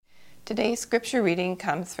Today's scripture reading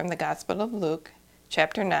comes from the Gospel of Luke,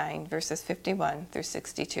 chapter 9, verses 51 through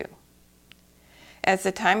 62. As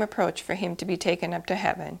the time approached for him to be taken up to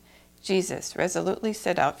heaven, Jesus resolutely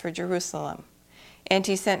set out for Jerusalem, and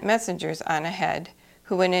he sent messengers on ahead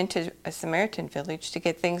who went into a Samaritan village to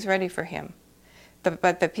get things ready for him.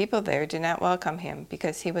 But the people there did not welcome him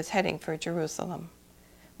because he was heading for Jerusalem.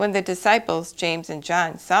 When the disciples, James and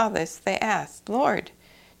John, saw this, they asked, "Lord,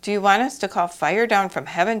 do you want us to call fire down from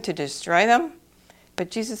heaven to destroy them?" But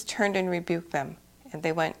Jesus turned and rebuked them, and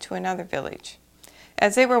they went to another village.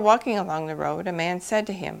 As they were walking along the road, a man said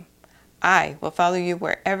to him, "I will follow you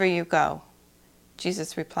wherever you go."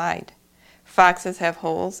 Jesus replied, "Foxes have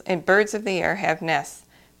holes, and birds of the air have nests,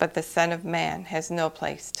 but the Son of Man has no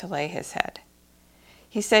place to lay his head."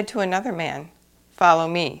 He said to another man, "Follow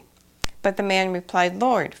me." But the man replied,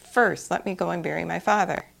 "Lord, first let me go and bury my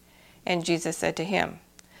father." And Jesus said to him,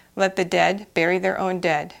 "Let the dead bury their own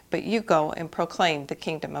dead, but you go and proclaim the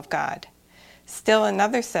kingdom of God." Still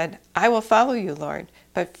another said, "I will follow you, Lord,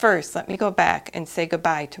 but first let me go back and say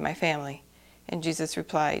goodbye to my family." And Jesus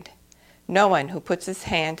replied, "No one who puts his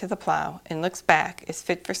hand to the plow and looks back is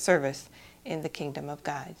fit for service in the kingdom of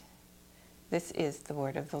God." This is the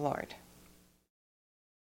word of the Lord.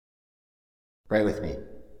 Pray with me.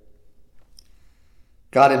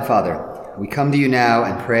 God and Father, we come to you now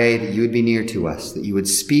and pray that you would be near to us, that you would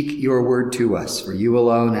speak your word to us, for you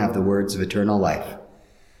alone have the words of eternal life.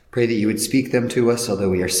 Pray that you would speak them to us, although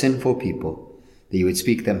we are sinful people, that you would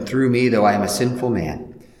speak them through me, though I am a sinful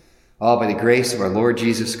man, all by the grace of our Lord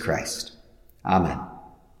Jesus Christ. Amen.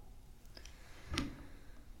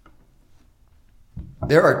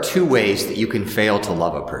 There are two ways that you can fail to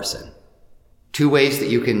love a person. Two ways that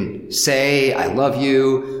you can say, "I love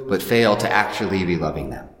you," but fail to actually be loving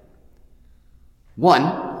them.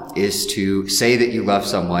 One is to say that you love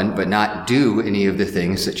someone, but not do any of the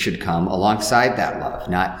things that should come alongside that love,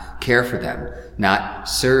 not care for them, not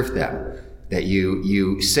serve them. That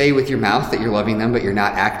you say with your mouth that you're loving them, but you're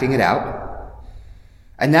not acting it out.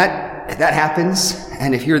 And that happens,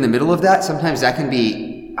 and if you're in the middle of that, sometimes that can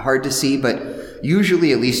be hard to see, but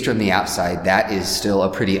usually, at least from the outside, that is still a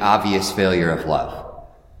pretty obvious failure of love.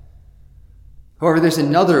 However, there's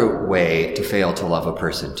another way to fail to love a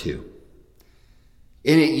person too.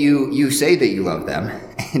 In it, you say that you love them,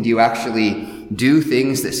 and you actually do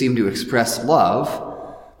things that seem to express love,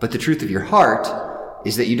 but the truth of your heart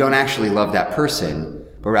is that you don't actually love that person,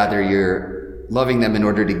 but rather you're loving them in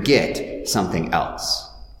order to get something else.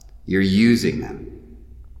 You're using them.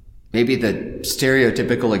 Maybe the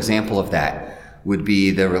stereotypical example of that would be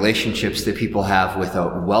the relationships that people have with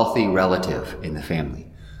a wealthy relative in the family,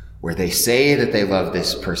 where they say that they love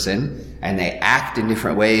this person and they act in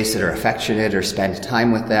different ways that are affectionate or spend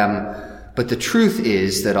time with them. But the truth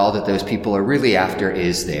is that all that those people are really after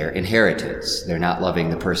is their inheritance. They're not loving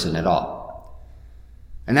the person at all.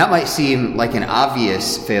 And that might seem like an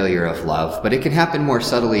obvious failure of love, but it can happen more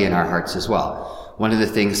subtly in our hearts as well. One of the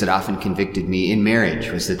things that often convicted me in marriage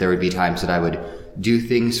was that there would be times that I would do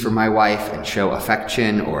things for my wife and show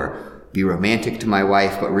affection or be romantic to my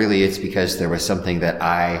wife, but really it's because there was something that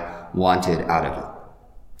I wanted out of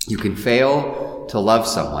it. You can fail to love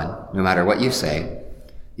someone, no matter what you say,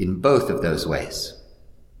 in both of those ways.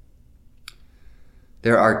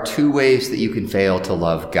 There are two ways that you can fail to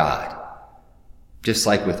love God, just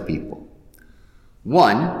like with people.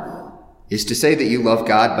 One is to say that you love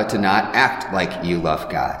God, but to not act like you love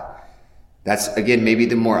God. That's, again, maybe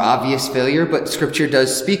the more obvious failure, but Scripture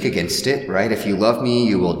does speak against it, right? If you love me,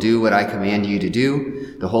 you will do what I command you to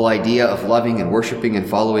do. The whole idea of loving and worshiping and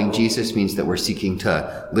following Jesus means that we're seeking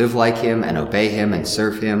to live like him and obey him and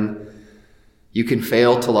serve him. You can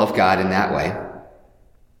fail to love God in that way.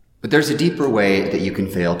 But there's a deeper way that you can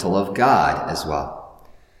fail to love God as well.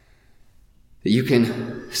 That you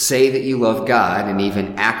can say that you love God and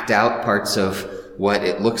even act out parts of what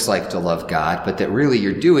it looks like to love God, but that really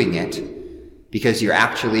you're doing it because you're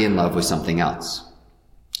actually in love with something else.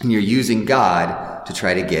 And you're using God to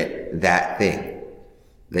try to get that thing.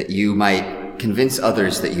 That you might convince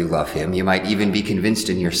others that you love him. You might even be convinced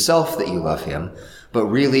in yourself that you love him, but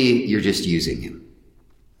really you're just using him.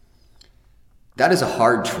 That is a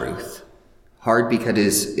hard truth. Hard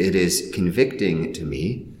because it is convicting to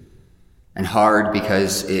me, and hard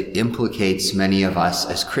because it implicates many of us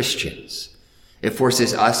as Christians. It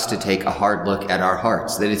forces us to take a hard look at our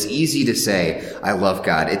hearts, that it's easy to say, "I love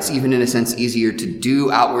God." It's even in a sense easier to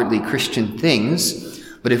do outwardly Christian things,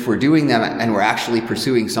 but if we're doing them and we're actually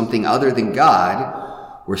pursuing something other than God,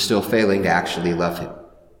 we're still failing to actually love him.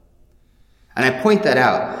 And I point that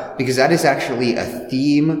out because that is actually a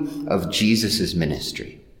theme of Jesus'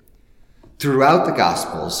 ministry. Throughout the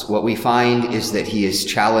Gospels, what we find is that he is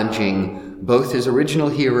challenging both his original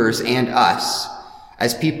hearers and us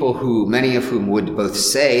as people who, many of whom would both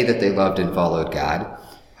say that they loved and followed God,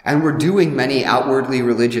 and were doing many outwardly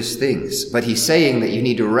religious things. But he's saying that you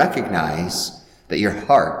need to recognize that your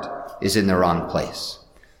heart is in the wrong place,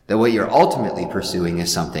 that what you're ultimately pursuing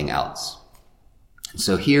is something else.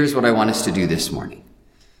 So here's what I want us to do this morning.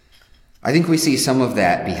 I think we see some of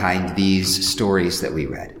that behind these stories that we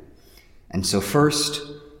read. And so first,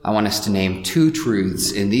 I want us to name two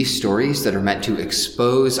truths in these stories that are meant to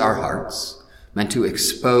expose our hearts, meant to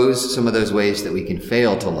expose some of those ways that we can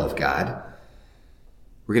fail to love God.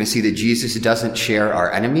 We're going to see that Jesus doesn't share our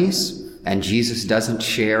enemies, and Jesus doesn't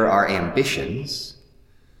share our ambitions.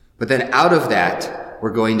 But then out of that,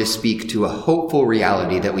 we're going to speak to a hopeful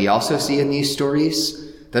reality that we also see in these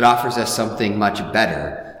stories that offers us something much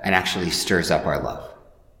better and actually stirs up our love.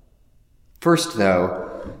 First, though,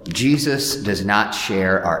 Jesus does not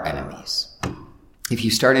share our enemies. If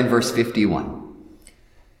you start in verse 51,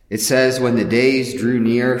 it says, "When the days drew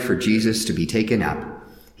near for Jesus to be taken up,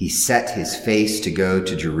 he set his face to go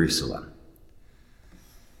to Jerusalem."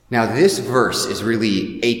 Now, this verse is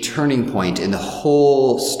really a turning point in the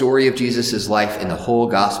whole story of Jesus' life in the whole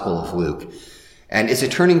Gospel of Luke. And it's a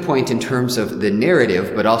turning point in terms of the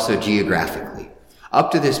narrative, but also geographically.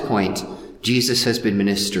 Up to this point, Jesus has been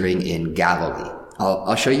ministering in Galilee.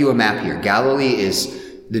 I'll show you a map here. Galilee is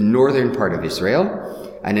the northern part of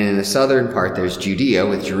Israel, and then in the southern part there's Judea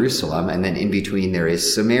with Jerusalem, and then in between there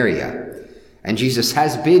is Samaria. And Jesus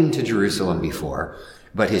has been to Jerusalem before,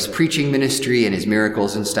 but his preaching ministry and his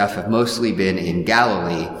miracles and stuff have mostly been in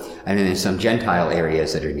Galilee and in some Gentile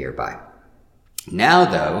areas that are nearby. Now,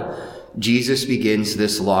 though, Jesus begins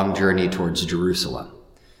this long journey towards Jerusalem.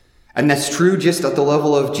 And that's true just at the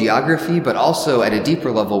level of geography, but also at a deeper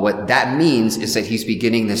level, what that means is that he's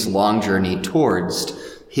beginning this long journey towards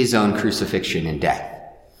his own crucifixion and death.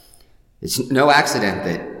 It's no accident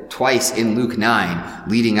that twice in Luke 9,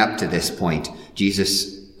 leading up to this point,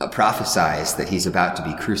 Jesus prophesies that he's about to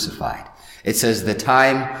be crucified. It says the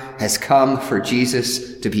time has come for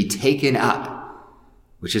Jesus to be taken up,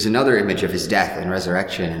 which is another image of his death and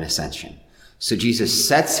resurrection and ascension. So Jesus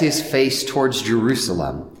sets his face towards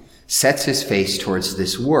Jerusalem, sets his face towards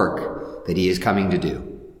this work that he is coming to do.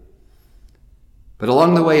 But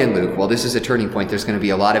along the way in Luke, while this is a turning point, there's going to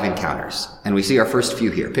be a lot of encounters. And we see our first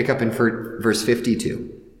few here. Pick up in verse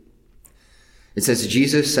 52. It says,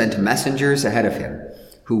 "Jesus sent messengers ahead of him,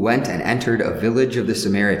 who went and entered a village of the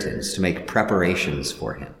Samaritans to make preparations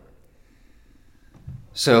for him."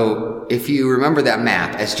 So if you remember that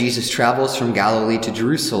map, as Jesus travels from Galilee to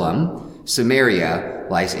Jerusalem, Samaria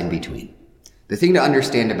lies in between. The thing to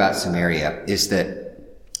understand about Samaria is that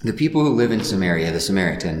the people who live in Samaria, the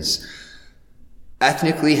Samaritans,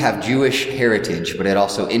 ethnically have Jewish heritage, but had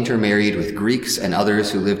also intermarried with Greeks and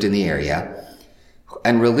others who lived in the area.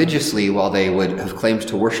 And religiously, while they would have claimed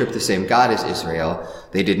to worship the same God as Israel,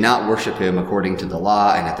 they did not worship him according to the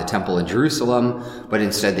law and at the temple in Jerusalem, but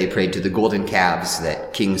instead they prayed to the golden calves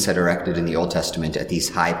that kings had erected in the Old Testament at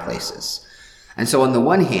these high places. And so on the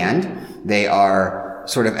one hand, they are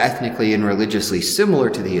sort of ethnically and religiously similar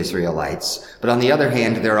to the Israelites, but on the other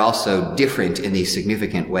hand, they're also different in these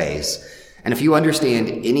significant ways. And if you understand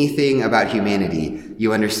anything about humanity,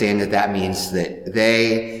 you understand that that means that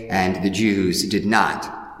they and the Jews did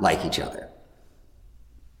not like each other.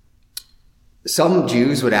 Some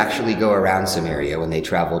Jews would actually go around Samaria when they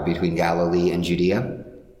traveled between Galilee and Judea,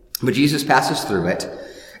 but Jesus passes through it,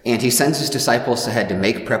 and he sends his disciples ahead to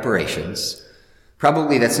make preparations.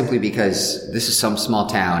 Probably that's simply because this is some small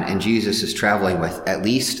town, and Jesus is traveling with at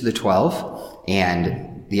least the 12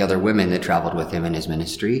 and the other women that traveled with him in his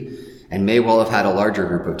ministry, and may well have had a larger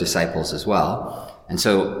group of disciples as well. And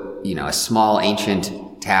so, a small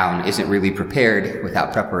ancient town isn't really prepared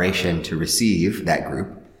without preparation to receive that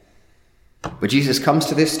group. But Jesus comes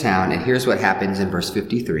to this town, and here's what happens in verse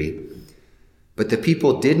 53. "But the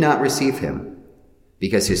people did not receive him,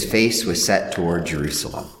 because his face was set toward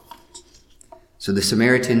Jerusalem." So the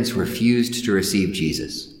Samaritans refused to receive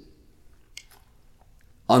Jesus.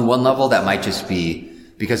 On one level, that might just be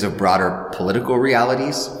because of broader political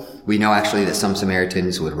realities. We know actually that some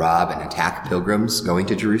Samaritans would rob and attack pilgrims going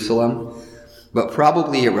to Jerusalem, but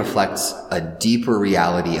probably it reflects a deeper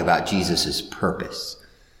reality about Jesus' purpose.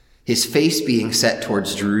 His face being set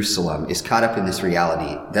towards Jerusalem is caught up in this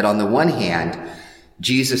reality that on the one hand,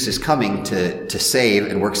 Jesus is coming to save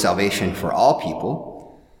and work salvation for all people.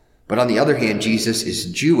 But on the other hand, Jesus is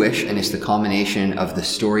Jewish and is the culmination of the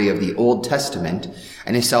story of the Old Testament,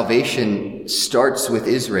 and his salvation starts with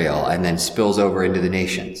Israel and then spills over into the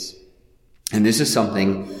nations. And this is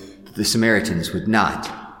something that the Samaritans would not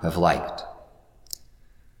have liked.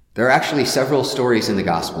 There are actually several stories in the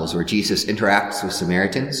Gospels where Jesus interacts with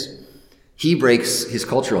Samaritans. He breaks his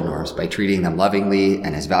cultural norms by treating them lovingly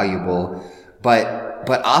and as valuable, but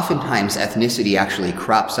oftentimes ethnicity actually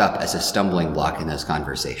crops up as a stumbling block in those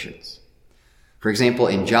conversations. For example,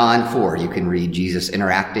 in John 4, you can read Jesus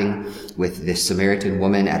interacting with this Samaritan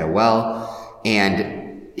woman at a well, and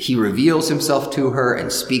he reveals himself to her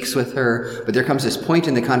and speaks with her, but there comes this point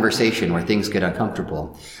in the conversation where things get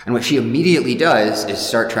uncomfortable. And what she immediately does is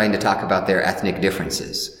start trying to talk about their ethnic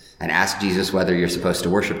differences and ask Jesus whether you're supposed to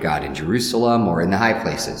worship God in Jerusalem or in the high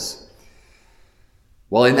places.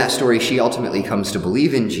 Well, in that story, she ultimately comes to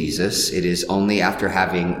believe in Jesus. It is only after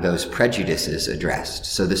having those prejudices addressed.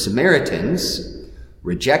 So the Samaritans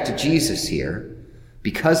reject Jesus here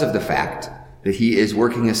because of the fact that he is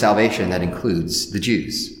working a salvation that includes the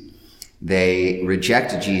Jews. They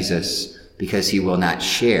reject Jesus because he will not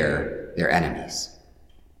share their enemies.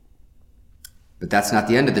 But that's not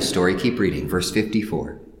the end of the story. Keep reading, verse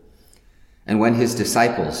 54. And when his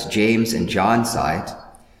disciples, James and John, saw it,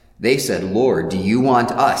 they said, "Lord, do you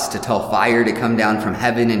want us to tell fire to come down from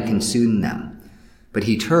heaven and consume them?" But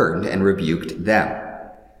he turned and rebuked them.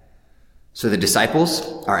 So the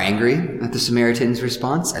disciples are angry at the Samaritans'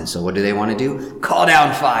 response, and so what do they want to do? Call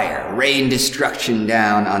down fire, rain destruction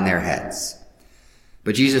down on their heads.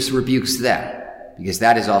 But Jesus rebukes them, because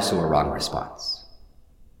that is also a wrong response.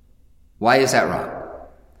 Why is that wrong?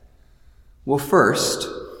 Well, first,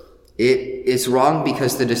 it is wrong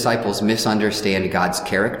because the disciples misunderstand God's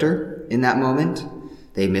character in that moment.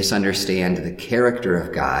 They misunderstand the character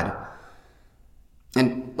of God.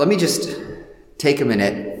 And let me just take a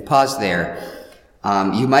minute, pause there.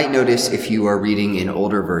 You might notice if you are reading in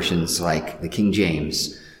older versions like the King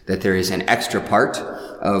James, that there is an extra part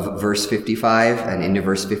of verse 55 and into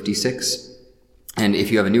verse 56. And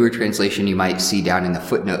if you have a newer translation, you might see down in the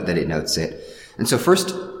footnote that it notes it. And so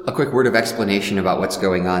first, a quick word of explanation about what's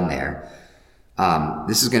going on there.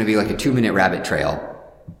 This is going to be like a 2-minute rabbit trail,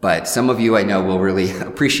 but some of you I know will really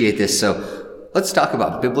appreciate this. So let's talk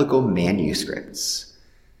about biblical manuscripts.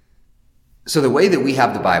 So the way that we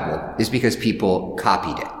have the Bible is because people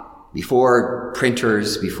copied it. Before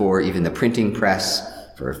printers, before even the printing press,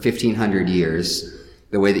 for 1,500 years,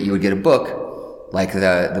 the way that you would get a book, like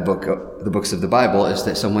the books of the Bible, is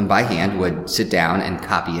that someone by hand would sit down and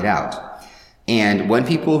copy it out. And when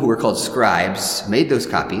people who were called scribes made those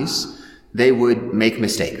copies, they would make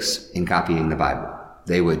mistakes in copying the Bible.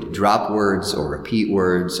 They would drop words or repeat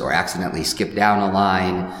words or accidentally skip down a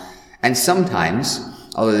line. And sometimes,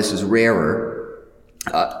 although this is rarer,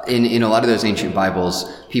 in a lot of those ancient Bibles,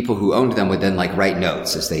 people who owned them would then write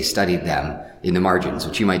notes as they studied them in the margins,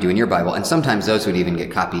 which you might do in your Bible. And sometimes those would even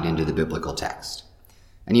get copied into the biblical text.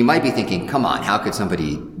 And you might be thinking, come on, how could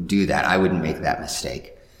somebody do that? I wouldn't make that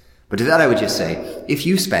mistake. But to that I would just say, if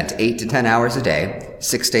you spent 8 to 10 hours a day,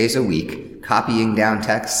 6 days a week, copying down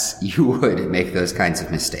texts, you would make those kinds of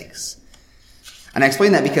mistakes. And I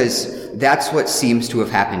explain that because that's what seems to have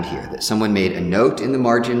happened here, that someone made a note in the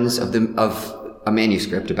margins of a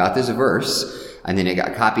manuscript about this verse, and then it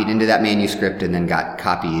got copied into that manuscript and then got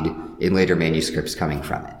copied in later manuscripts coming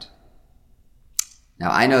from it. Now,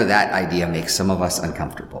 I know that idea makes some of us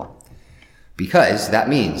uncomfortable, because that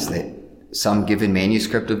means that some given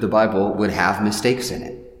manuscript of the Bible would have mistakes in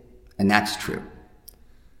it. And that's true.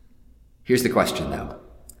 Here's the question, though.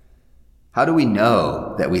 How do we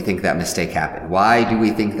know that we think that mistake happened? Why do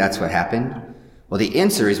we think that's what happened? Well, the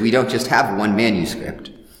answer is we don't just have one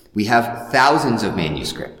manuscript. We have thousands of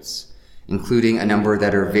manuscripts, including a number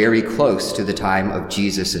that are very close to the time of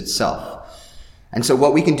Jesus itself. And so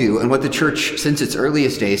what we can do, and what the church since its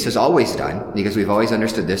earliest days has always done, because we've always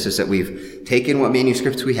understood this, is that we've taken what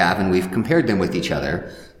manuscripts we have and we've compared them with each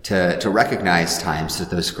other to recognize times that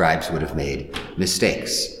those scribes would have made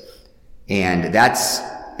mistakes. And that's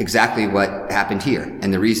exactly what happened here.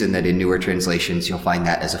 And the reason that in newer translations you'll find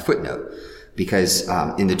that as a footnote, because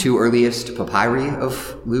in the 2 earliest papyri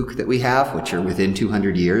of Luke that we have, which are within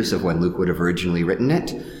 200 years of when Luke would have originally written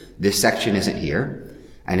it, this section isn't here.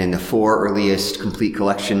 And in the 4 earliest complete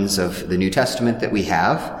collections of the New Testament that we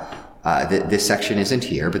have, this section isn't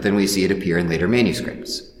here, but then we see it appear in later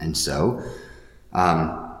manuscripts. And so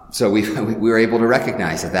we were able to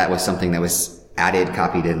recognize that was something that was added,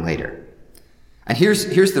 copied in later. And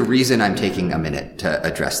here's the reason I'm taking a minute to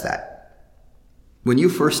address that. When you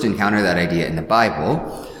first encounter that idea in the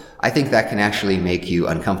Bible, I think that can actually make you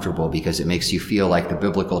uncomfortable because it makes you feel like the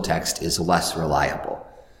biblical text is less reliable.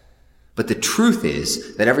 But the truth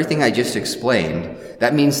is that everything I just explained,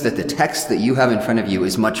 that means that the text that you have in front of you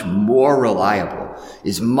is much more reliable,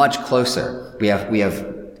 is much closer. We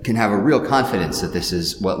have can have a real confidence that this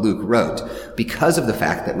is what Luke wrote because of the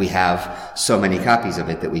fact that we have so many copies of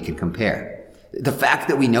it that we can compare. The fact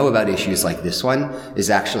that we know about issues like this one is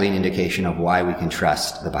actually an indication of why we can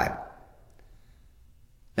trust the Bible.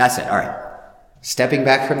 That's it. All right. Stepping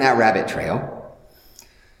back from that rabbit trail,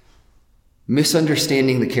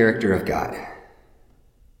 misunderstanding the character of God.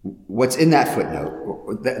 What's in that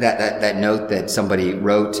footnote, that note that somebody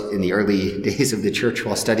wrote in the early days of the church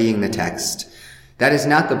while studying the text, that is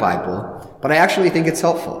not the Bible, but I actually think it's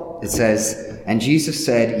helpful. It says, "And Jesus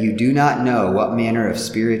said, 'You do not know what manner of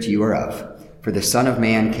spirit you are of, for the Son of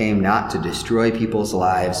Man came not to destroy people's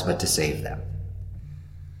lives, but to save them.'"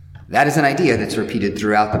 That is an idea that's repeated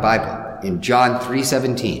throughout the Bible. In John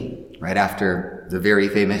 3:17, right after the very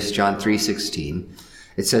famous John 3:16,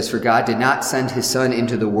 it says, "For God did not send his Son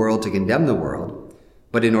into the world to condemn the world,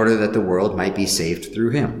 but in order that the world might be saved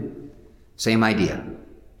through him." Same idea.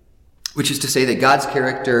 Which is to say that God's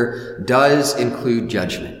character does include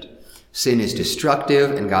judgment. Sin is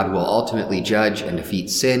destructive, and God will ultimately judge and defeat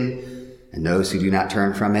sin and those who do not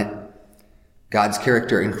turn from it. God's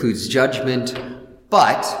character includes judgment,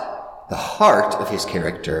 but the heart of his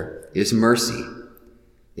character is mercy.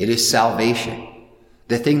 It is salvation.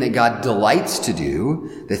 The thing that God delights to do,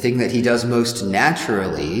 the thing that he does most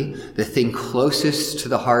naturally, the thing closest to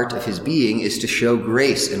the heart of his being is to show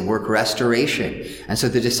grace and work restoration. And so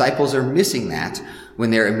the disciples are missing that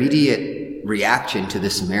when their immediate reaction to the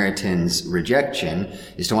Samaritan's rejection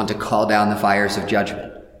is to want to call down the fires of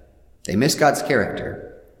judgment. They miss God's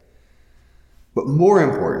character. But more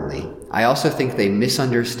importantly, I also think they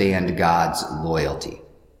misunderstand God's loyalty.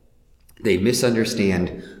 They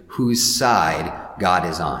misunderstand whose side God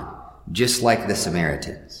is on, just like the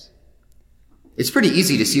Samaritans. It's pretty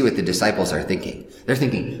easy to see what the disciples are thinking. They're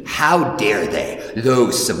thinking, how dare they,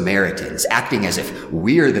 those Samaritans, acting as if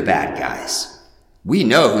we're the bad guys. We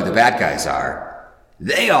know who the bad guys are.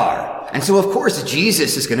 They are. And so, of course,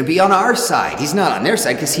 Jesus is going to be on our side. He's not on their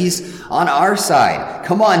side because he's on our side.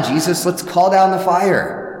 Come on, Jesus, let's call down the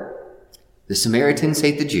fire. The Samaritans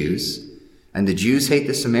hate the Jews, and the Jews hate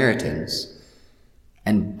the Samaritans.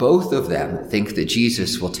 And both of them think that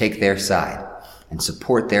Jesus will take their side and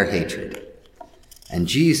support their hatred. And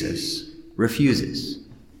Jesus refuses.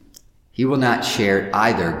 He will not share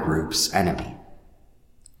either group's enemy.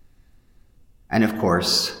 And of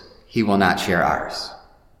course, he will not share ours.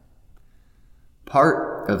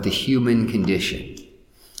 Part of the human condition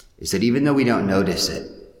is that even though we don't notice it,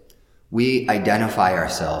 we identify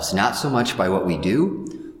ourselves not so much by what we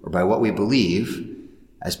do or by what we believe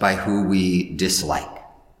as by who we dislike,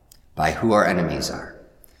 by who our enemies are,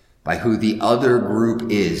 by who the other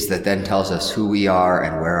group is that then tells us who we are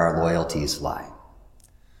and where our loyalties lie.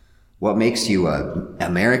 What makes you an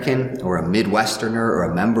American or a Midwesterner or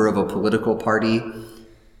a member of a political party?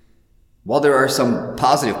 While there are some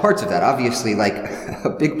positive parts of that, obviously, like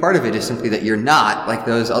a big part of it is simply that you're not like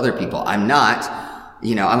those other people. I'm not, I'm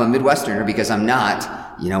a Midwesterner because I'm not,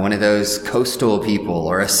 one of those coastal people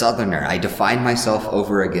or a Southerner. I define myself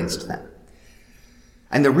over against them.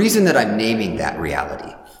 And the reason that I'm naming that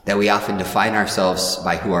reality, that we often define ourselves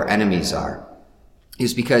by who our enemies are,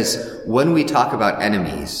 is because when we talk about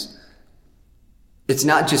enemies, it's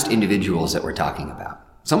not just individuals that we're talking about.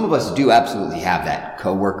 Some of us do absolutely have that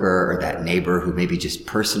coworker or that neighbor who maybe just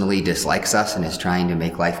personally dislikes us and is trying to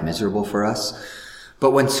make life miserable for us.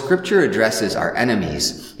 But when Scripture addresses our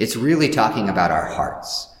enemies, it's really talking about our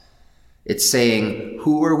hearts. It's saying,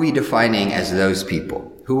 who are we defining as those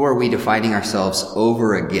people? Who are we defining ourselves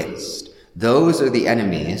over against? Those are the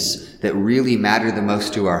enemies that really matter the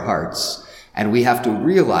most to our hearts. And we have to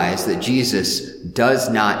realize that Jesus does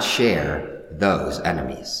not share those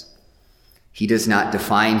enemies. He does not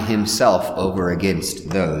define himself over against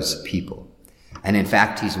those people. And in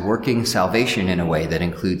fact, he's working salvation in a way that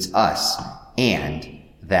includes us and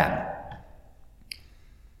them.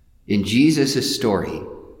 In Jesus' story,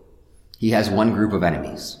 he has one group of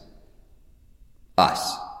enemies.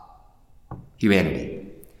 Us. Humanity.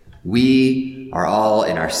 We are all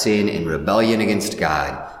in our sin in rebellion against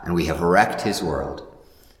God, and we have wrecked his world.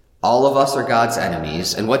 All of us are God's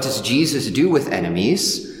enemies. And what does Jesus do with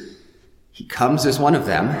enemies? He comes as one of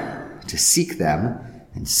them to seek them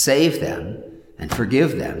and save them and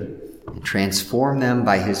forgive them and transform them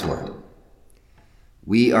by his word.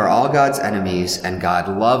 We are all God's enemies, and God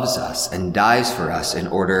loves us and dies for us in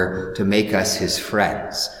order to make us his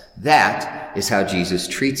friends. That is how Jesus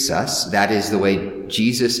treats us. That is the way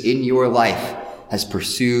Jesus in your life has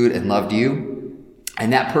pursued and loved you.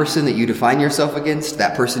 And that person that you define yourself against,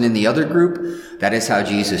 that person in the other group, that is how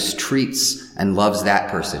Jesus treats and loves that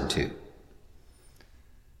person too.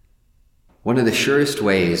 One of the surest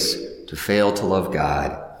ways to fail to love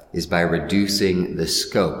God is by reducing the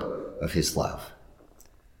scope of his love.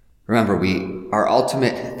 Remember, our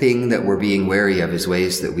ultimate thing that we're being wary of is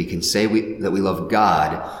ways that we can say that we love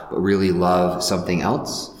God, but really love something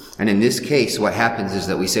else. And in this case, what happens is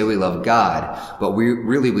that we say we love God, but we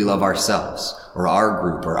love ourselves, or our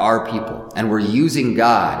group, or our people. And we're using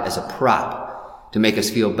God as a prop to make us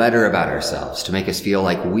feel better about ourselves, to make us feel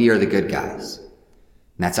like we are the good guys.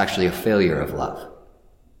 And that's actually a failure of love.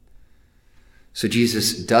 So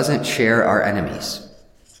Jesus doesn't share our enemies.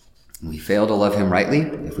 We fail to love him rightly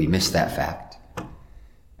if we miss that fact.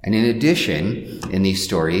 And in addition, in these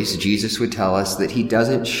stories, Jesus would tell us that he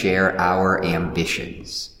doesn't share our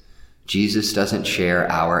ambitions. Jesus doesn't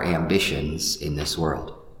share our ambitions in this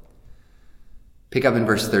world. Pick up in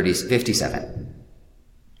verse 57.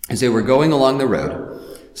 As they were going along the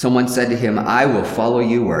road, someone said to him, "I will follow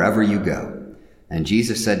you wherever you go." And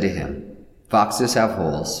Jesus said to him, "Foxes have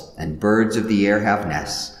holes, and birds of the air have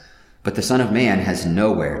nests, but the Son of Man has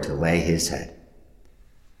nowhere to lay his head."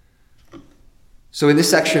 So in this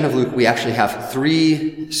section of Luke, we actually have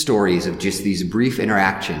 3 stories of just these brief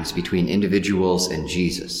interactions between individuals and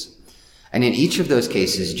Jesus. And in each of those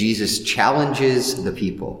cases, Jesus challenges the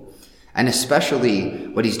people. And especially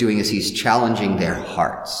what he's doing is he's challenging their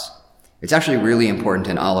hearts. It's actually really important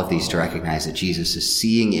in all of these to recognize that Jesus is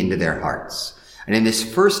seeing into their hearts. And in this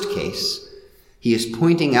first case, he is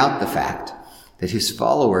pointing out the fact that his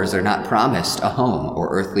followers are not promised a home or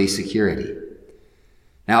earthly security.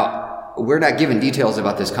 Now, we're not given details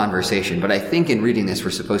about this conversation, but I think in reading this,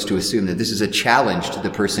 we're supposed to assume that this is a challenge to the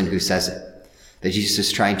person who says it. That Jesus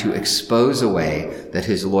is trying to expose a way that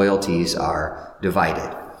his loyalties are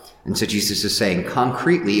divided. And so Jesus is saying,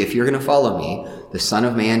 concretely, if you're going to follow me, the Son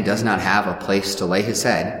of Man does not have a place to lay his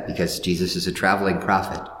head, because Jesus is a traveling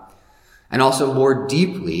prophet. And also more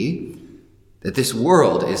deeply, that this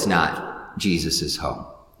world is not Jesus' home.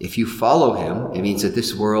 If you follow him, it means that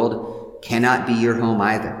this world cannot be your home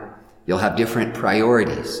either. You'll have different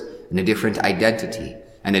priorities and a different identity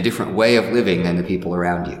and a different way of living than the people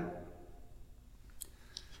around you.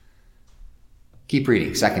 Keep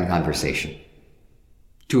reading, second conversation.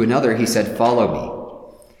 To another he said, "Follow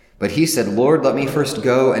me." But he said, "Lord, let me first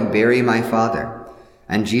go and bury my father."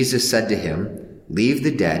 And Jesus said to him, "Leave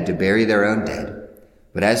the dead to bury their own dead.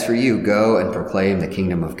 But as for you, go and proclaim the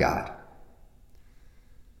kingdom of God."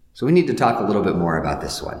 So we need to talk a little bit more about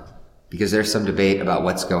this one, because there's some debate about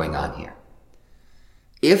what's going on here.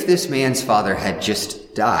 If this man's father had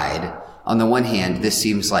just died, on the one hand, this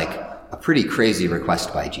seems like a pretty crazy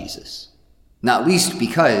request by Jesus. Not least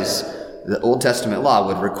because the Old Testament law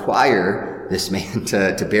would require this man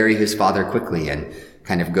to bury his father quickly and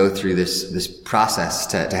kind of go through this process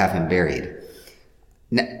to have him buried.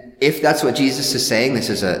 Now, if that's what Jesus is saying, this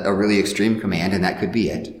is a really extreme command, and that could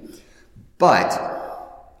be it. But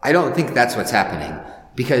I don't think that's what's happening,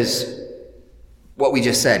 because what we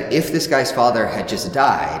just said, if this guy's father had just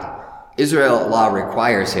died, Israel law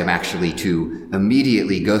requires him actually to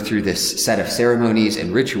immediately go through this set of ceremonies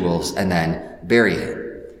and rituals and then bury him.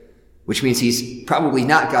 Which means he's probably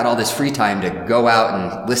not got all this free time to go out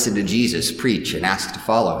and listen to Jesus preach and ask to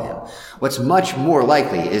follow him. What's much more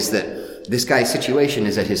likely is that this guy's situation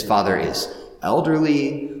is that his father is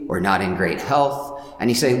elderly or not in great health. And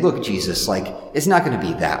he's saying, "Look, Jesus, it's not going to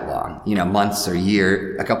be that long, months or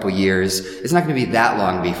a couple years. It's not going to be that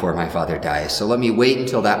long before my father dies. So let me wait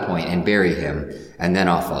until that point and bury him, and then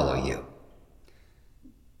I'll follow you."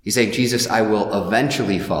 He's saying, "Jesus, I will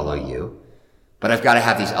eventually follow you, but I've got to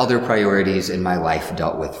have these other priorities in my life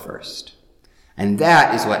dealt with first." And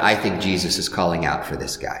that is what I think Jesus is calling out for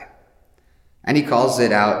this guy. And he calls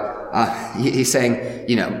it out. He's saying,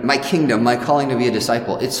 my kingdom, my calling to be a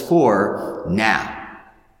disciple, it's for now.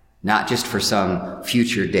 Not just for some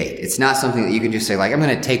future date. It's not something that you can just say, I'm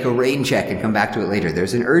going to take a rain check and come back to it later.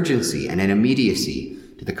 There's an urgency and an immediacy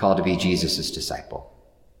to the call to be Jesus' disciple.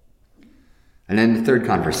 And then the third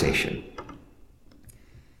conversation.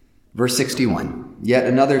 Verse 61, "Yet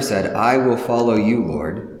another said, 'I will follow you,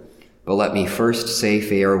 Lord, but let me first say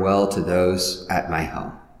farewell to those at my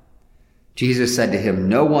home.' Jesus said to him,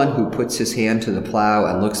 'No one who puts his hand to the plow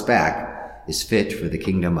and looks back is fit for the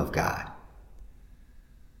kingdom of God.'"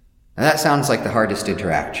 Now that sounds like the hardest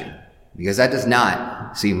interaction, because that does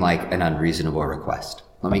not seem like an unreasonable request.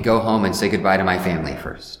 Let me go home and say goodbye to my family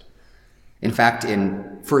first. In fact,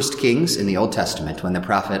 in 1 Kings in the Old Testament, when the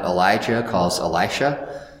prophet Elijah calls Elisha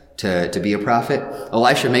to be a prophet,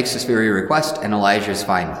 Elisha makes this very request, and Elijah is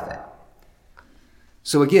fine with it.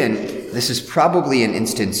 So again, this is probably an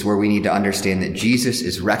instance where we need to understand that Jesus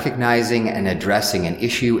is recognizing and addressing an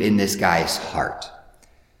issue in this guy's heart.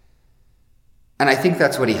 And I think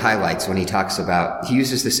that's what he highlights when he talks about, he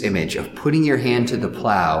uses this image of putting your hand to the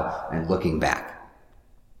plow and looking back.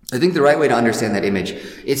 I think the right way to understand that image,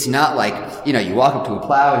 it's not like, you walk up to a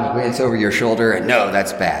plow and you glance over your shoulder and no,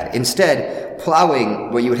 that's bad. Instead,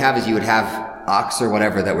 plowing, what you would have is you would have ox or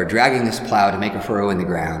whatever that were dragging this plow to make a furrow in the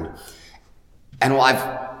ground. And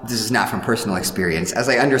this is not from personal experience. As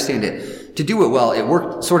I understand it, to do it well, it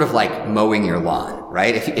worked sort of like mowing your lawn,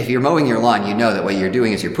 right? If you're mowing your lawn, you know that what you're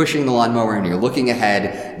doing is you're pushing the lawnmower and you're looking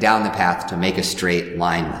ahead down the path to make a straight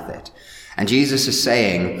line with it. And Jesus is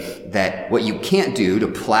saying that what you can't do to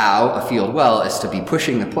plow a field well is to be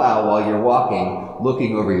pushing the plow while you're walking,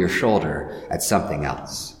 looking over your shoulder at something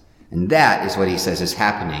else. And that is what he says is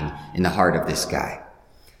happening in the heart of this guy.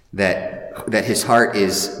 That his heart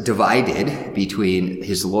is divided between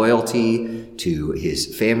his loyalty to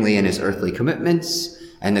his family and his earthly commitments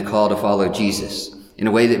and the call to follow Jesus in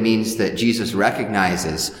a way that means that Jesus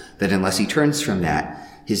recognizes that unless he turns from that,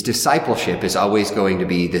 his discipleship is always going to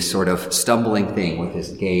be this sort of stumbling thing with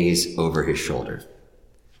his gaze over his shoulder.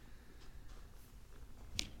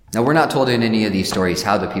 Now, we're not told in any of these stories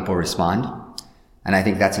how the people respond, and I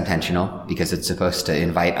think that's intentional because it's supposed to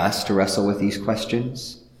invite us to wrestle with these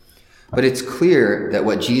questions. But it's clear that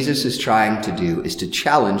what Jesus is trying to do is to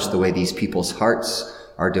challenge the way these people's hearts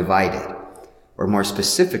are divided, or more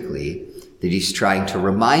specifically, that he's trying to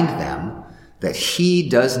remind them that he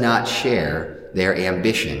does not share their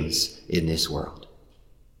ambitions in this world.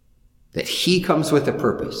 That he comes with a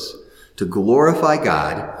purpose to glorify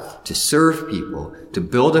God, to serve people, to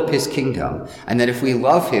build up his kingdom, and that if we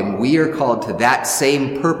love him, we are called to that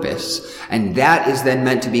same purpose, and that is then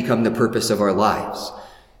meant to become the purpose of our lives,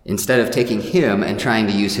 instead of taking him and trying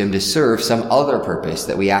to use him to serve some other purpose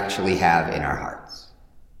that we actually have in our hearts.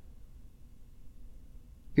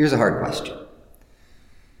 Here's a hard question.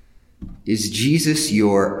 Is Jesus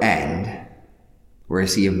your end, or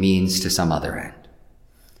is he a means to some other end?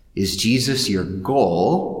 Is Jesus your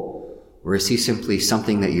goal, or is he simply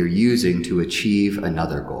something that you're using to achieve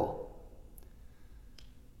another goal?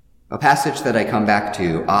 A passage that I come back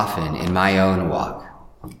to often in my own walk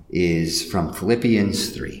is from Philippians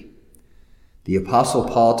 3. The Apostle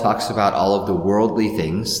Paul talks about all of the worldly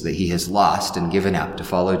things that he has lost and given up to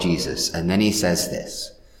follow Jesus, and then he says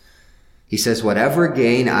this. He says, "Whatever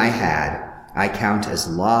gain I had, I count as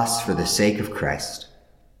loss for the sake of Christ.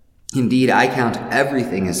 Indeed, I count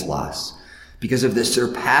everything as loss because of the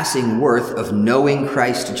surpassing worth of knowing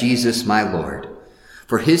Christ Jesus my Lord.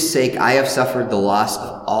 For his sake I have suffered the loss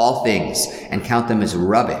of all things and count them as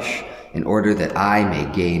rubbish in order that I may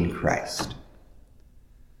gain Christ."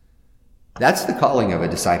 That's the calling of a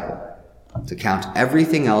disciple, to count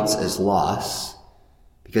everything else as loss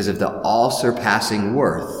because of the all-surpassing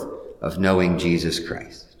worth of knowing Jesus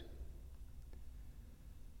Christ.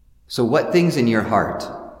 So what things in your heart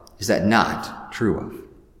is that not true of?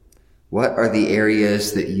 What are the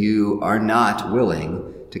areas that you are not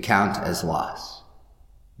willing to count as loss?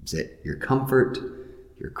 Is it your comfort,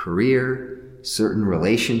 your career, certain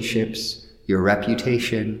relationships, your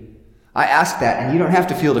reputation? I ask that, and you don't have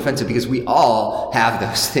to feel defensive because we all have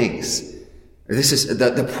those things. This is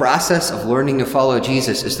the process of learning to follow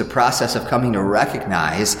Jesus is the process of coming to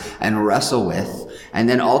recognize and wrestle with and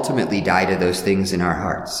then ultimately die to those things in our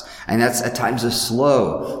hearts. And that's at times a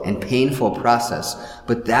slow and painful process,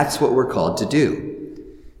 but that's what we're called to do.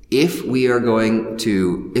 If we are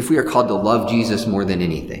called to love Jesus more than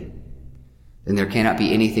anything, then there cannot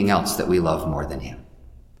be anything else that we love more than him.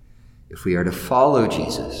 If we are to follow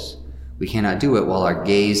Jesus, we cannot do it while our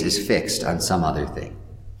gaze is fixed on some other thing.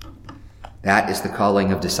 That is the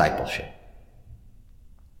calling of discipleship.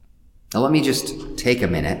 Now let me just take a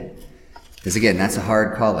minute, because again, that's a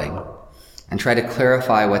hard calling, and try to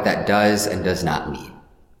clarify what that does and does not mean.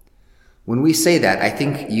 When we say that, I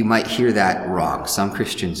think you might hear that wrong. Some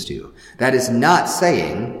Christians do. That is not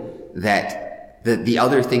saying that the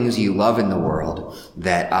other things you love in the world,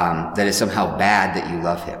 that is somehow bad that you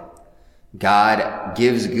love him. God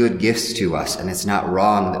gives good gifts to us, and it's not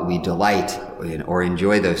wrong that we delight in or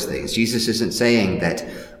enjoy those things. Jesus isn't saying that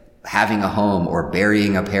having a home or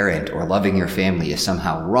burying a parent or loving your family is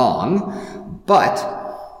somehow wrong, but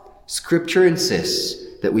Scripture insists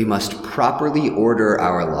that we must properly order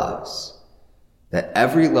our loves. That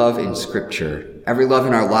every love in Scripture, every love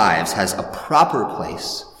in our lives has a proper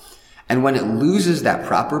place, and when it loses that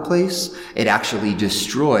proper place, it actually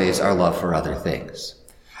destroys our love for other things.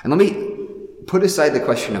 And let me put aside the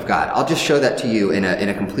question of God. I'll just show that to you in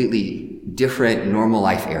a completely different normal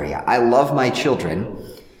life area. I love my children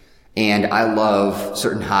and I love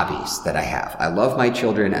certain hobbies that I have. I love my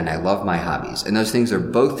children and I love my hobbies. And those things are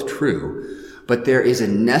both true. but there is a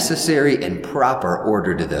necessary and proper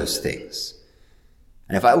order to those things.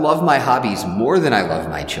 And if I love my hobbies more than I love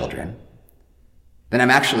my children, then I'm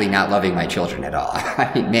actually not loving my children at all.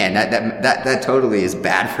 I mean, man, that totally is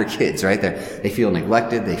bad for kids, right? They feel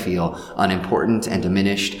neglected, they feel unimportant and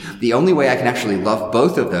diminished. The only way I can actually love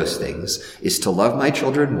both of those things is to love my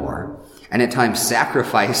children more, and at times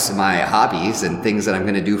sacrifice my hobbies and things that I'm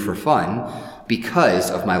going to do for fun because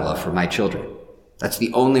of my love for my children. That's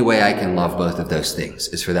the only way I can love both of those things,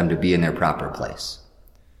 is for them to be in their proper place.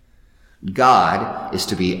 God is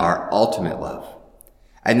to be our ultimate love.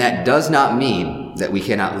 And that does not mean that we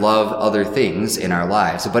cannot love other things in our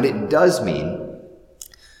lives, but it does mean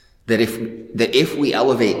that if we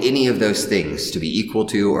elevate any of those things to be equal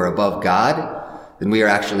to or above God, then we are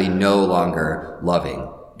actually no longer loving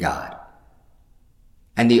God.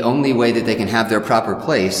 And the only way that they can have their proper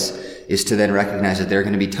place is to then recognize that there are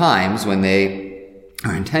going to be times when they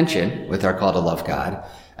are in tension with our call to love God,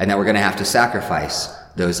 and that we're going to have to sacrifice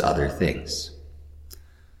those other things.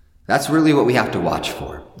 That's really what we have to watch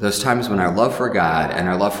for. Those times when our love for God and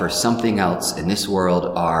our love for something else in this world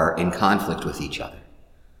are in conflict with each other.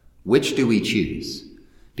 Which do we choose?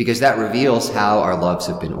 Because that reveals how our loves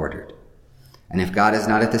have been ordered. And if God is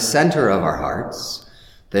not at the center of our hearts,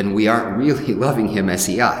 then we aren't really loving him as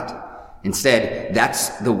he ought. Instead,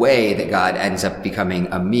 that's the way that God ends up becoming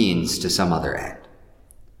a means to some other end.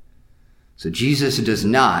 So Jesus does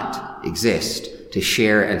not exist to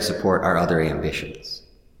share and support our other ambitions.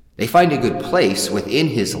 They find a good place within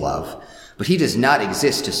his love, but he does not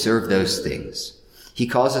exist to serve those things. He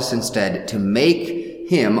calls us instead to make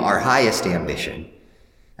him our highest ambition,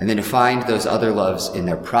 and then to find those other loves in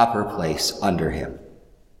their proper place under him.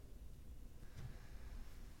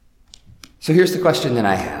 So here's the question that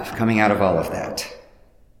I have coming out of all of that.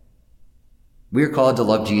 We are called to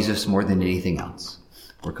love Jesus more than anything else.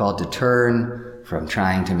 We're called to turn from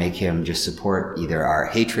trying to make him just support either our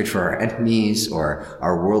hatred for our enemies or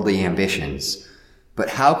our worldly ambitions. But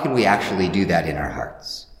how can we actually do that in our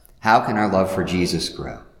hearts? How can our love for Jesus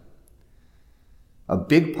grow? A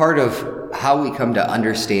big part of how we come to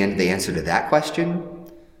understand the answer to that question,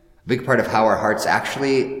 a big part of how our hearts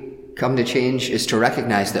actually come to change, is to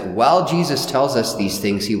recognize that while Jesus tells us these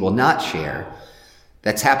things he will not share,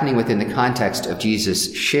 that's happening within the context of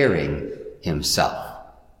Jesus sharing himself.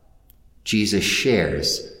 Jesus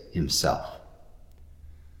shares himself.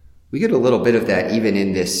 We get a little bit of that even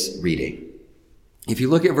in this reading. If you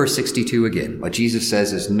look at verse 62 again, what Jesus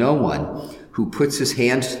says is, "No one who puts his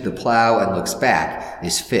hand to the plow and looks back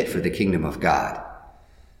is fit for the kingdom of God."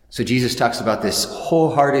 So Jesus talks about this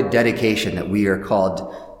wholehearted dedication that we are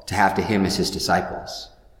called to have to him as his disciples.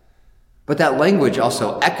 But that language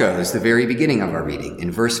also echoes the very beginning of our reading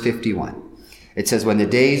in verse 51. It says, "When the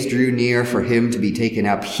days drew near for him to be taken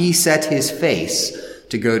up, he set his face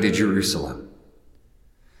to go to Jerusalem."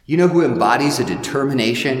 You know who embodies a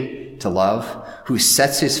determination to love, who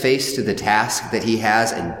sets his face to the task that he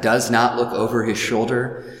has and does not look over his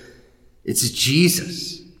shoulder? It's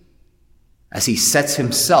Jesus, as he sets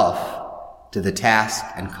himself to the task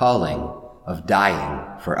and calling of dying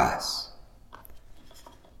for us.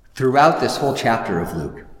 Throughout this whole chapter of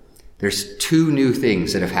Luke, there's two new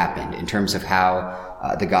things that have happened in terms of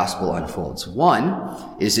how the gospel unfolds.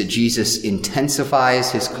 One is that Jesus intensifies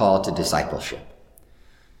his call to discipleship.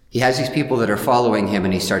 He has these people that are following him,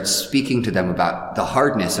 and he starts speaking to them about the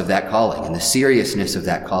hardness of that calling and the seriousness of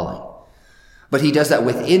that calling. But he does that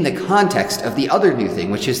within the context of the other new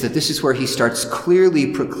thing, which is that this is where he starts clearly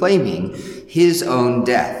proclaiming his own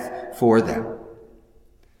death for them.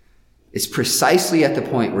 It's precisely at the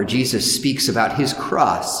point where Jesus speaks about his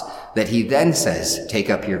cross that he then says, "Take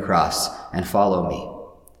up your cross and follow me."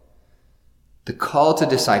 The call to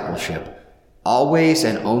discipleship always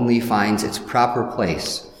and only finds its proper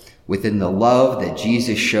place within the love that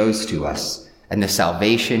Jesus shows to us and the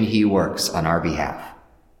salvation he works on our behalf.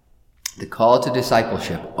 The call to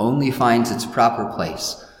discipleship only finds its proper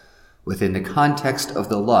place within the context of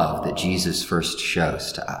the love that Jesus first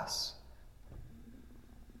shows to us.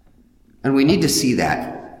 And we need to see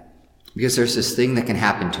that, because there's this thing that can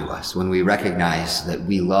happen to us when we recognize that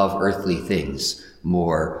we love earthly things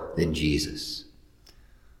more than Jesus.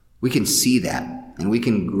 We can see that, and we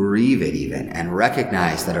can grieve it even, and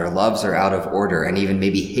recognize that our loves are out of order, and even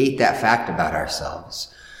maybe hate that fact about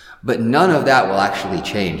ourselves. But none of that will actually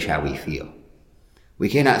change how we feel. We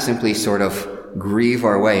cannot simply sort of grieve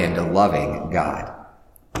our way into loving God.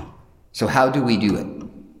 So how do we do it?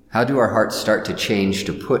 How do our hearts start to change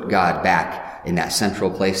to put God back in that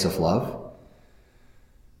central place of love?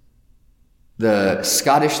 The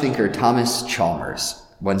Scottish thinker Thomas Chalmers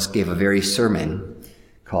once gave a very sermon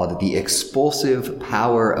called The Expulsive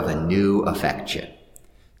Power of a New Affection.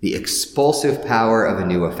 The Expulsive Power of a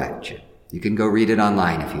New Affection. You can go read it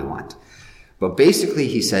online if you want. But basically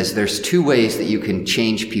he says there's two ways that you can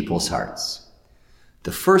change people's hearts.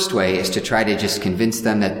 The first way is to try to just convince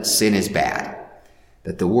them that sin is bad,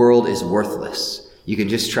 that the world is worthless. You can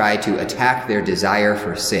just try to attack their desire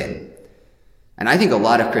for sin. And I think a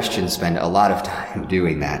lot of Christians spend a lot of time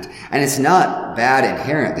doing that. And it's not bad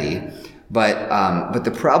inherently, but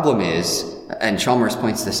the problem is, and Chalmers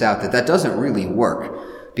points this out, that doesn't really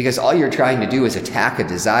work, because all you're trying to do is attack a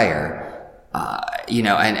desire,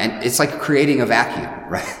 and it's like creating a vacuum,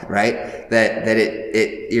 right?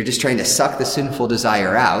 That you're just trying to suck the sinful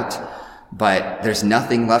desire out, but there's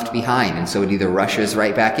nothing left behind. And so it either rushes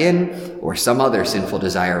right back in, or some other sinful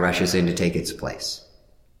desire rushes in to take its place.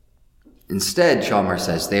 Instead, Chalmers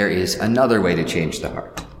says there is another way to change the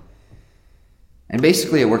heart. And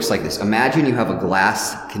basically it works like this. Imagine you have a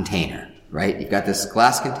glass container, right? You've got this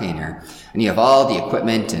glass container, and you have all the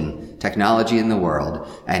equipment and technology in the world,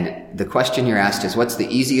 and the question you're asked is, what's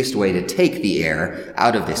the easiest way to take the air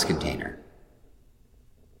out of this container?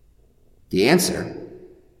 The answer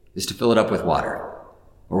is to fill it up with water,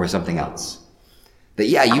 or with something else. That,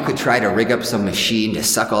 yeah, you could try to rig up some machine to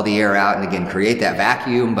suck all the air out and again create that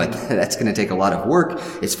vacuum, but that's going to take a lot of work.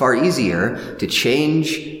 It's far easier to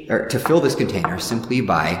change, or to fill this container simply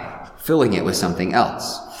by filling it with something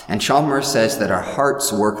else. And Chalmers says that our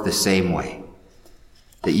hearts work the same way.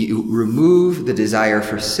 That you remove the desire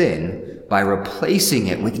for sin by replacing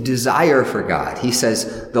it with desire for God. He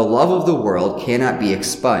says the love of the world cannot be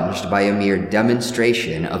expunged by a mere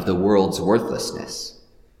demonstration of the world's worthlessness.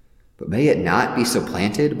 But may it not be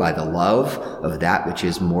supplanted by the love of that which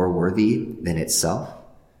is more worthy than itself?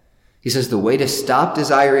 He says the way to stop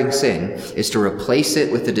desiring sin is to replace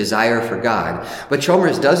it with the desire for God. But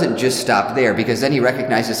Chalmers doesn't just stop there, because then he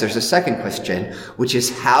recognizes there's a second question, which is,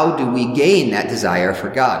 how do we gain that desire for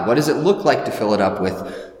God? What does it look like to fill it up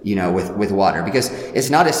with water? Because it's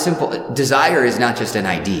not as simple. Desire is not just an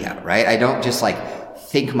idea, right? I don't just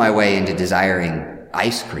think my way into desiring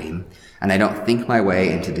ice cream, and I don't think my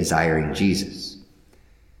way into desiring Jesus.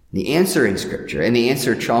 The answer in Scripture, and the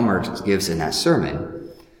answer Chalmers gives in that sermon,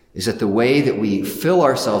 is that the way that we fill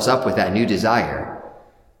ourselves up with that new desire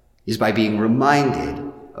is by being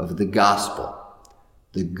reminded of the gospel,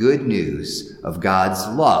 the good news of God's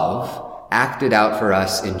love acted out for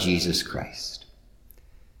us in Jesus Christ.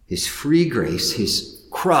 His free grace, his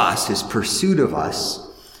cross, his pursuit of us.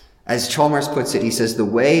 As Chalmers puts it, he says, the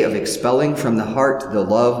way of expelling from the heart the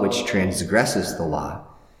love which transgresses the law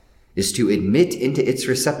is to admit into its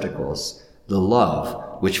receptacles the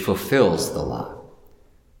love which fulfills the law.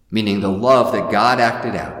 Meaning the love that God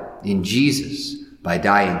acted out in Jesus by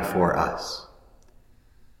dying for us.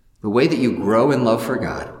 The way that you grow in love for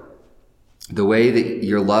God, the way that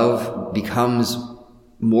your love becomes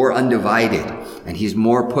more undivided and he's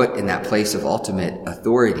more put in that place of ultimate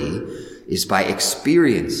authority, is by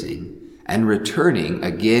experiencing and returning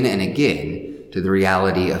again and again to the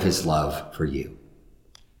reality of his love for you.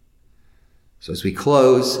 So as we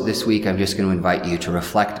close this week, I'm just going to invite you to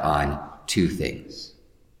reflect on two things.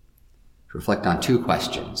 Reflect on two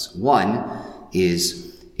questions. One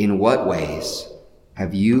is, in what ways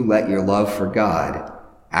have you let your love for God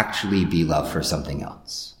actually be love for something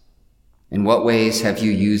else? In what ways have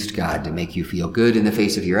you used God to make you feel good in the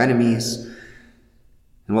face of your enemies?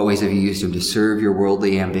 In what ways have you used him to serve your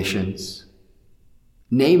worldly ambitions?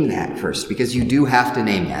 Name that first, because you do have to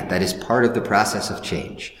name that. That is part of the process of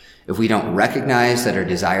change. If we don't recognize that our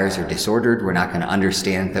desires are disordered, we're not going to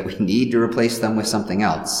understand that we need to replace them with something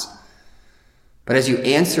else. But as you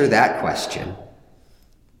answer that question,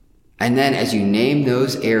 and then as you name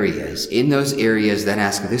those areas, in those areas then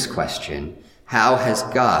ask this question, how has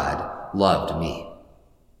God loved me?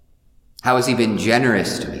 How has he been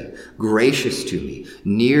generous to me, gracious to me,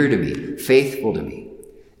 near to me, faithful to me?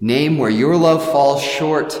 Name where your love falls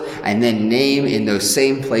short, and then name in those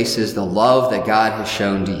same places the love that God has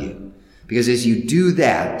shown to you. Because as you do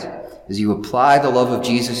that, as you apply the love of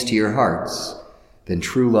Jesus to your hearts, then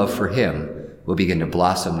true love for him will begin to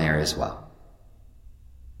blossom there as well.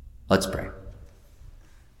 Let's pray.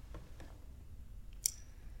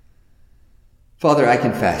 Father, I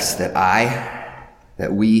confess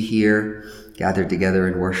that we here gathered together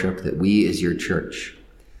in worship, that we as your church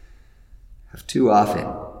have too often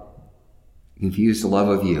confused the love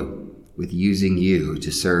of you with using you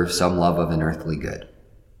to serve some love of an earthly good.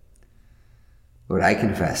 Lord, I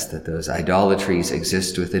confess that those idolatries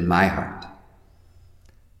exist within my heart.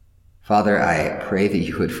 Father, I pray that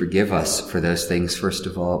you would forgive us for those things. First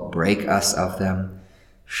of all, break us of them,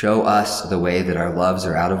 Show us the way that our loves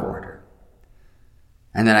are out of order.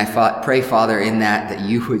 And then I pray, Father, in that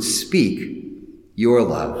you would speak your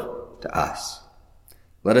love to us.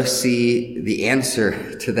 Let us see the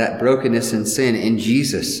answer to that brokenness and sin in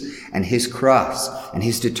Jesus and his cross and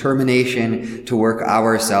his determination to work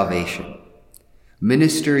our salvation.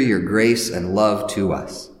 Minister your grace and love to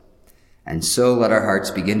us, and so let our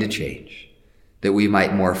hearts begin to change, that we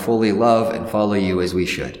might more fully love and follow you as we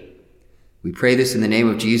should. We pray this in the name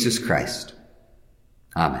of Jesus Christ.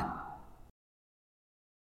 Amen.